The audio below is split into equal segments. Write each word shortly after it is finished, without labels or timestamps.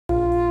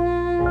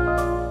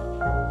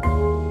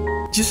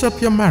Juice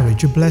up your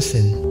marriage a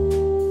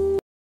blessing.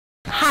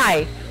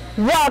 Hi,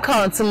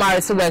 welcome to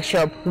Marital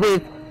Workshop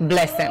with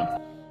Blessing.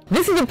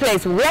 This is the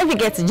place where you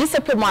get to juice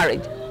up your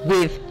marriage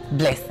with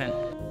blessing.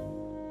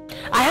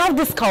 I have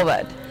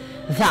discovered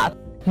that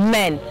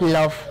men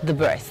love the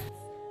breast.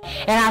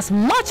 And as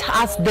much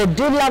as they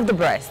do love the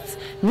breasts,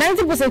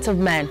 90% of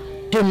men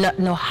do not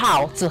know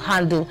how to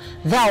handle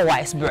their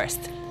wife's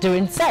breast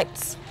during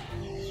sex.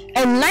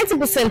 And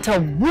 90%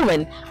 of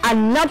women are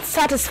not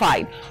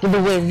satisfied with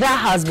the way their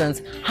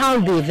husbands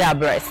handle their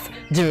breasts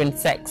during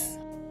sex.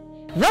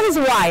 That is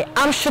why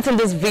I'm shooting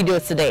this video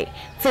today,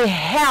 to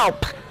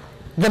help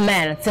the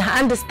men to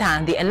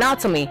understand the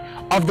anatomy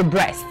of the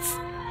breasts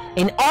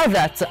in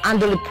order to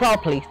handle it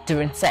properly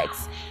during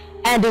sex.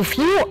 And if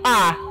you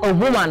are a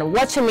woman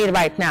watching me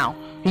right now,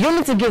 you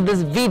need to give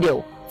this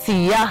video to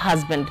your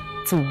husband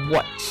to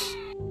watch.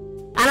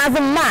 And as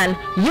a man,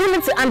 you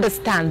need to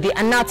understand the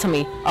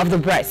anatomy of the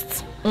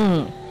breasts.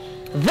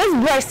 This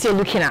breast you're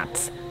looking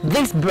at,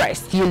 this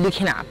breast you're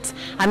looking at,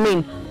 I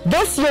mean,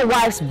 this your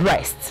wife's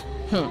breast.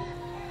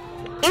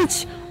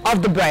 Each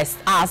of the breasts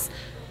has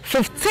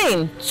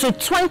 15 to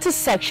 20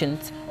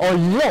 sections or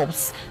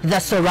lobes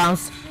that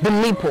surrounds the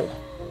nipple,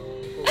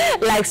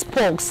 like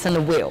spokes in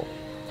a wheel.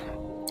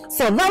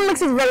 So that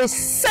makes it very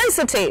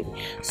sensitive.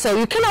 So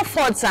you cannot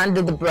afford to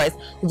handle the breast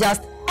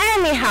just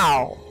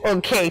anyhow.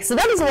 Okay, so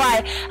that is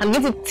why I'm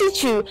going to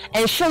teach you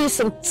and show you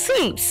some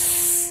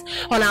tips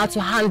on how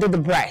to handle the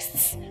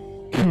breasts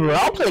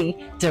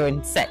properly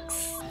during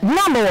sex.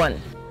 Number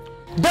one,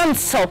 don't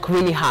suck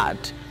really hard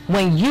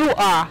when you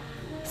are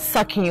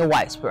sucking your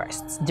wife's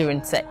breasts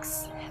during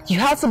sex. You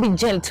have to be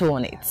gentle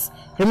on it.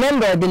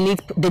 Remember,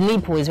 the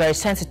nipple is very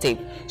sensitive,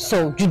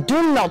 so you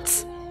do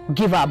not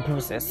give her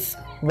bruises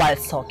while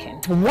sucking.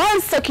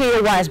 While sucking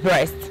your wife's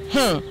breast,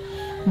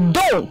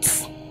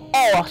 don't,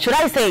 or should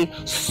I say,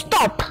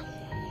 stop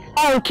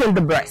honking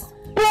the breast.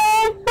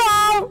 Boom,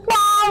 boom,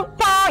 boom,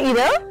 boom, you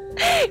know?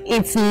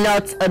 It's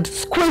not a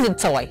squeezy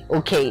toy,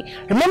 okay?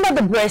 Remember,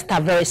 the breasts are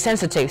very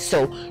sensitive,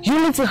 so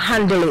you need to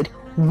handle it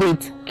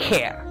with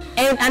care.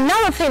 And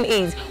another thing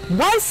is,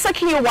 while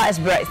sucking your wife's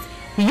breast,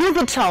 use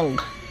the tongue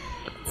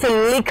to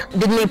lick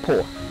the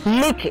nipple.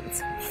 Lick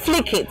it,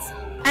 flick it,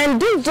 and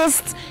don't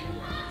just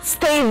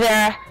stay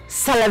there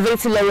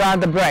salivating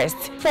around the breast.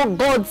 For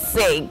God's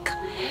sake,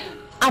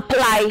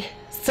 apply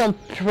some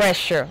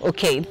pressure,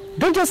 okay?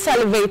 Don't just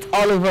salivate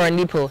all over a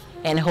nipple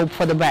and hope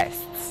for the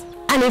best.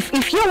 And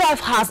if your wife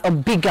has a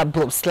bigger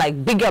boobs,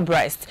 like bigger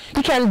breasts,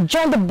 you can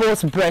join the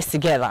both breasts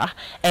together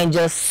and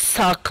just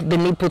suck the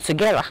nipple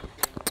together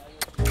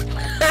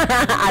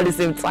at the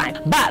same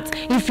time. But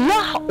if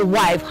your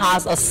wife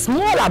has a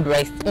smaller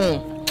breast,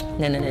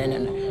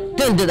 no,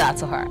 don't do that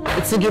to her.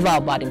 It's to give her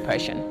a bad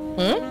impression.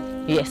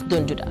 Yes,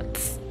 don't do that.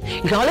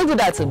 You can only do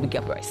that to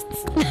bigger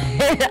breasts.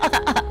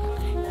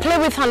 Play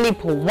with her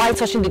nipple while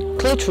touching the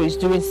clitoris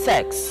during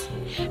sex.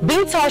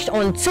 Being touched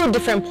on two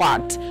different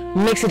parts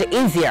makes it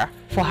easier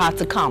for her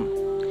to come.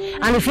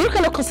 And if you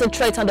cannot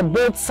concentrate on the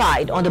both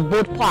sides, on the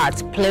both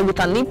parts, play with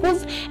her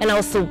nipples and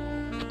also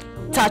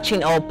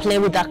touching or play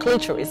with that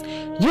clitoris,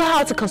 you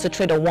have to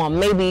concentrate on one.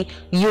 Maybe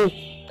you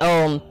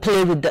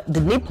play with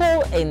the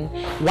nipple, and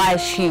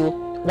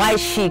while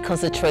she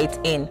concentrates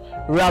in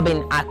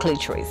rubbing her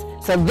clitoris.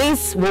 So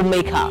this will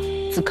make her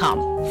to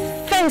come.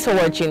 Thanks for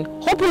watching.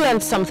 Hope you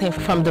learned something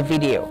from the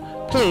video.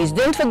 Please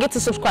don't forget to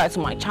subscribe to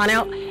my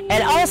channel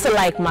and also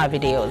like my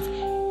videos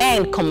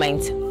and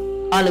comment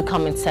on the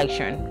comment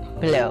section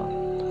below.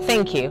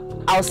 Thank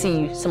you. I'll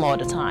see you some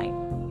other time.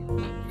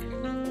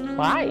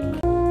 Bye.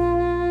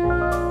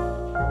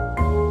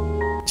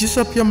 Juice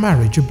up your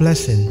marriage a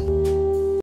blessing.